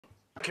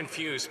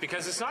Confused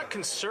because it's not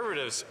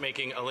conservatives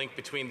making a link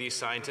between these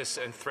scientists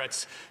and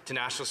threats to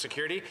national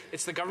security.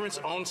 It's the government's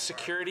own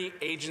security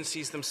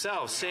agencies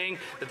themselves saying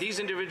that these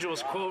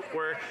individuals, quote,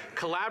 were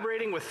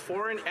collaborating with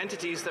foreign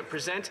entities that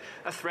present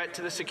a threat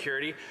to the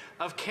security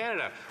of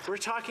Canada. We're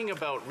talking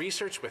about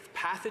research with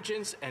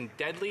pathogens and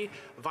deadly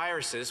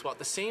viruses, while at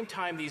the same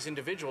time these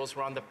individuals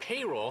were on the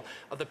payroll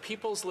of the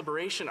People's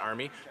Liberation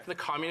Army for the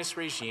communist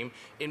regime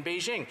in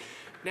Beijing.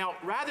 Now,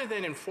 rather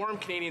than inform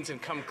Canadians and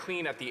come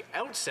clean at the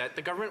outset,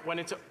 the government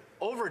went into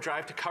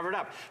overdrive to cover it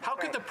up. How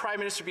could the Prime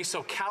Minister be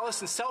so callous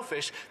and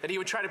selfish that he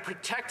would try to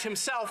protect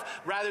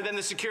himself rather than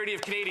the security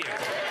of Canadians?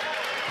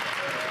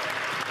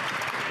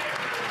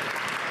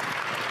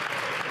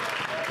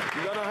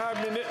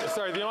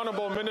 The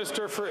Honourable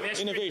Minister for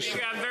Innovation.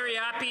 Speaker, I'm very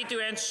happy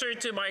to answer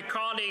to my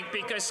colleague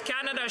because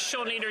Canada has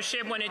shown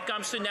leadership when it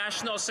comes to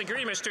national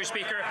security, Mr.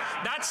 Speaker.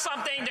 That's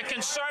something the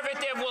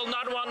Conservative will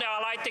not want to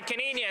highlight to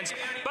Canadians.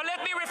 But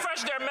let me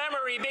refresh their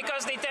memory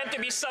because they tend to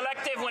be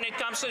selective when it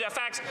comes to the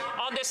facts.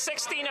 On the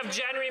 16th of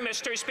January,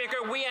 Mr. Speaker,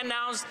 we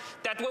announced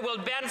that we will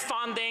ban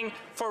funding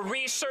for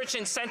research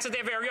in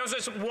sensitive areas.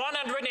 There's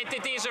 100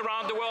 entities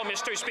around the world,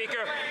 Mr.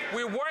 Speaker.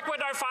 We work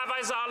with our Five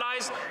Eyes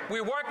allies.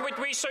 We work with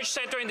research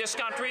centers in this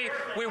country.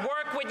 We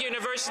work with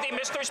university.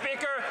 Mr.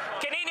 Speaker,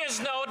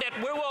 Canadians know that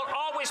we will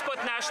always put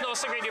national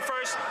security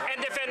first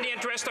and defend the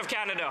interest of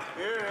Canada.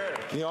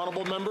 The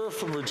Honourable Member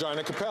from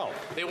Regina Capel.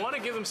 They want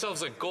to give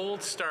themselves a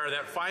gold star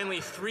that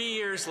finally 3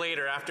 years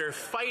later, after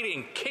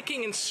fighting,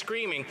 kicking and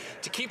screaming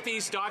to keep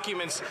these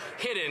documents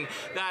hidden,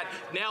 that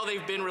now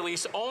they've been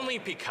released only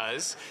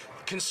because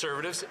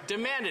Conservatives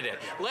demanded it.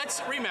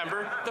 Let's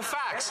remember the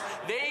facts.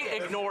 They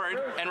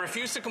ignored and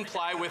refused to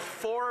comply with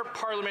 4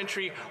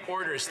 parliamentary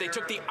orders. They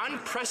took the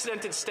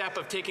unprecedented step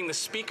of taking the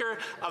Speaker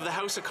of the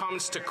House of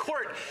Commons to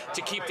court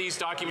to keep these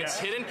documents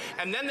hidden,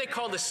 and then they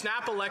called the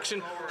snap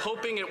election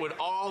hoping it would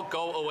all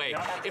go away.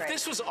 If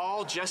this was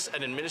all just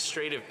an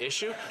administrative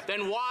issue,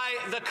 then why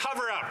the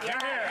cover-up?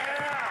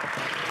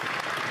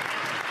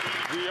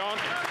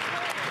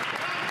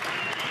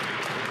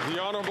 The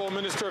Honourable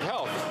Minister of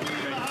Health.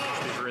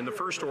 In the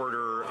first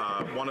order,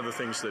 one of the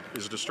things that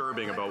is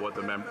disturbing about what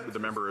the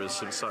member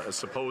is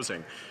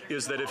supposing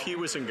is that if he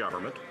was in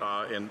government,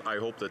 and I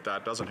hope that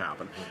that doesn't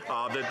happen,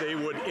 that they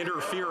would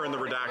interfere in the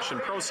redaction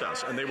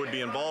process and they would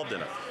be involved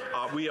in it.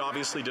 We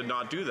obviously did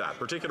not do that,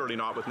 particularly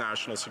not with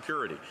national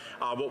security.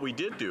 What we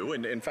did do,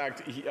 and in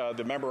fact,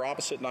 the member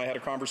opposite and I had a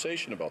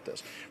conversation about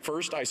this.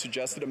 First, I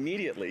suggested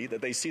immediately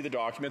that they see the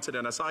documents at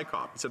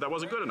NSICOP. He said that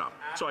wasn't good enough.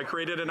 So I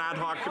created an ad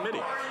hoc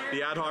committee.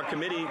 The ad hoc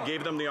committee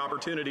gave them the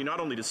opportunity not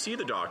only to see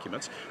the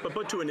documents, but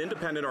put to an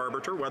independent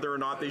arbiter whether or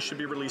not they should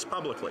be released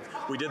publicly.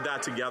 We did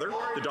that together.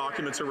 The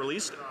documents are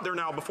released. They're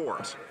now before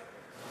us.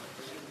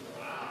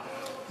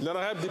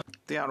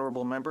 The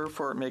Honourable Member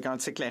for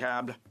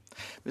Mégantic-L'Érable.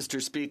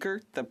 Mr.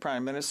 Speaker, the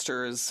Prime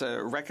Minister is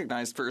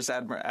recognized for his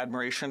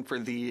admiration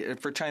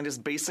for China's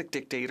basic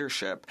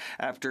dictatorship.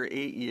 After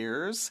 8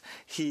 years,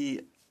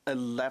 he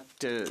let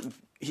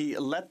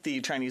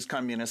the Chinese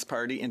Communist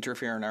Party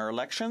interfere in our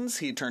elections.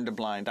 He turned a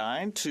blind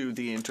eye to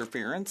the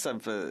interference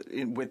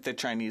with the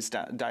Chinese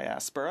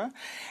diaspora.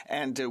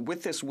 And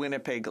with this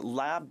Winnipeg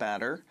Lab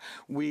matter,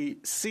 we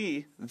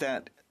see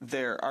that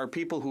there are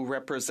people who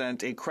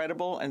represent a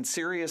credible and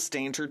serious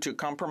danger to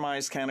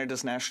compromise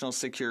Canada's national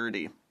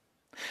security.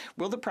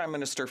 Will the Prime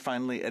Minister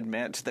finally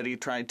admit that he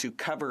tried to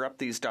cover up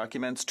these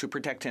documents to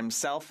protect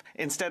himself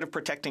instead of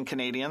protecting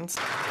Canadians?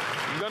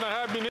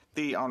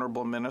 The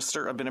Honourable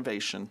Minister of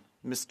Innovation.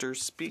 Mr.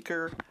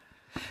 Speaker,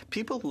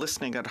 people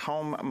listening at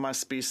home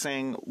must be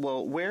saying,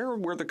 well, where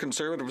were the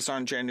Conservatives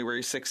on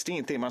January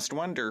 16th? They must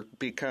wonder,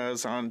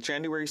 because on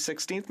January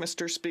 16th,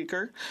 Mr.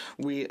 Speaker,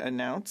 we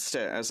announced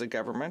as a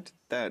government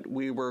that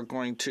we were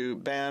going to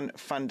ban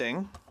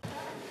funding.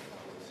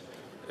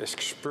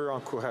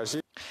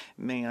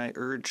 May I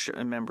urge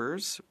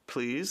members,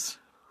 please,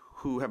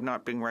 who have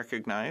not been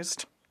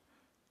recognized,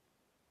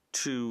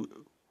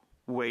 to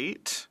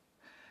wait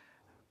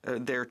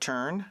their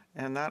turn,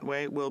 and that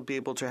way we'll be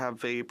able to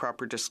have a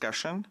proper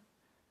discussion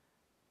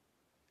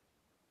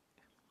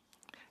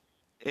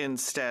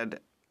instead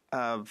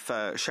of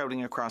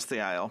shouting across the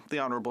aisle. The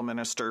Honourable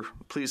Minister,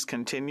 please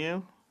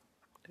continue.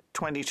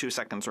 22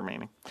 seconds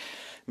remaining.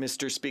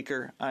 Mr.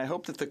 Speaker, I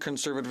hope that the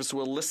Conservatives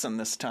will listen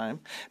this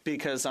time,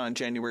 because on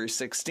January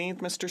 16th,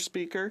 Mr.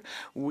 Speaker,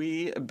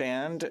 we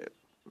banned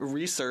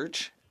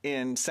research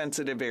in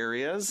sensitive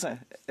areas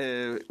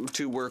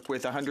to work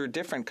with 100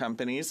 different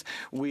companies.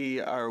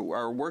 We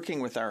are working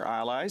with our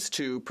allies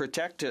to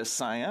protect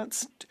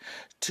science,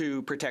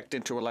 to protect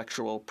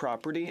intellectual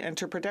property, and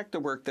to protect the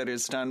work that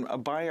is done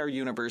by our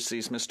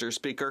universities, Mr.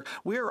 Speaker.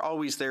 We are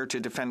always there to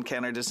defend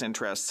Canada's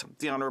interests.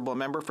 The Honourable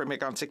Member for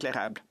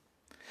Mégantic-L'Érable.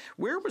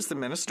 Where was the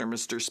minister,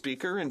 Mr.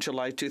 Speaker, in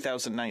July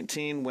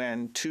 2019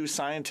 when 2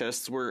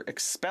 scientists were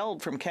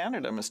expelled from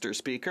Canada, Mr.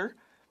 Speaker,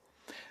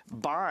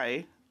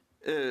 by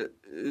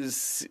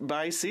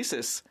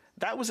CSIS,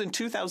 That was in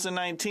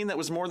 2019. That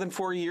was more than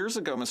 4 years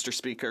ago, Mr.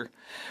 Speaker.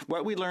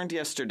 What we learned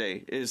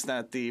yesterday is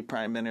that the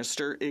Prime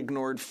Minister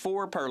ignored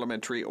 4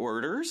 parliamentary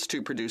orders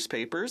to produce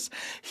papers.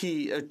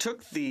 He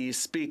took the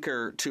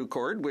Speaker to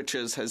court, which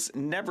has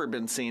never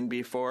been seen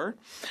before,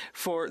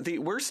 for the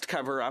worst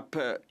cover-up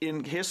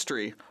in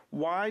history.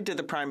 Why did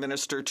the Prime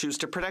Minister choose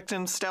to protect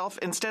himself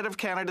instead of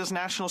Canada's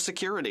national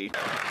security?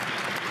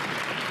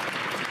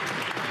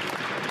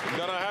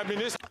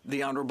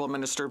 The Honourable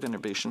Minister of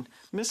Innovation.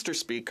 Mr.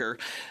 Speaker,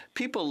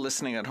 people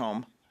listening at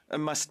home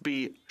must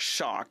be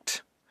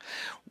shocked.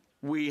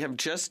 We have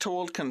just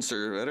told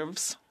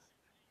Conservatives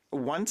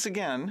once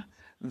again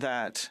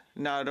that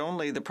not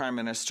only the Prime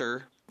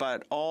Minister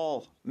but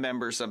all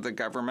members of the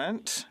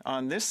government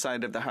on this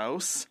side of the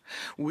House,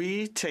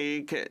 we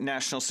take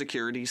national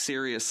security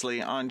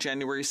seriously. On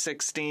January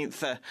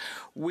 16th,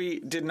 we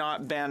did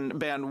not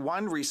ban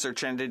one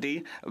research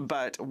entity,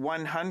 but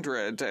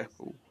 100.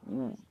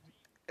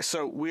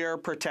 So we are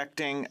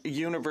protecting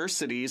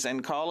universities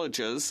and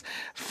colleges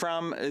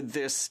from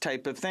this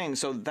type of thing.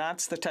 So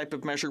that's the type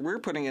of measure we're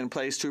putting in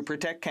place to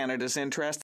protect Canada's interests.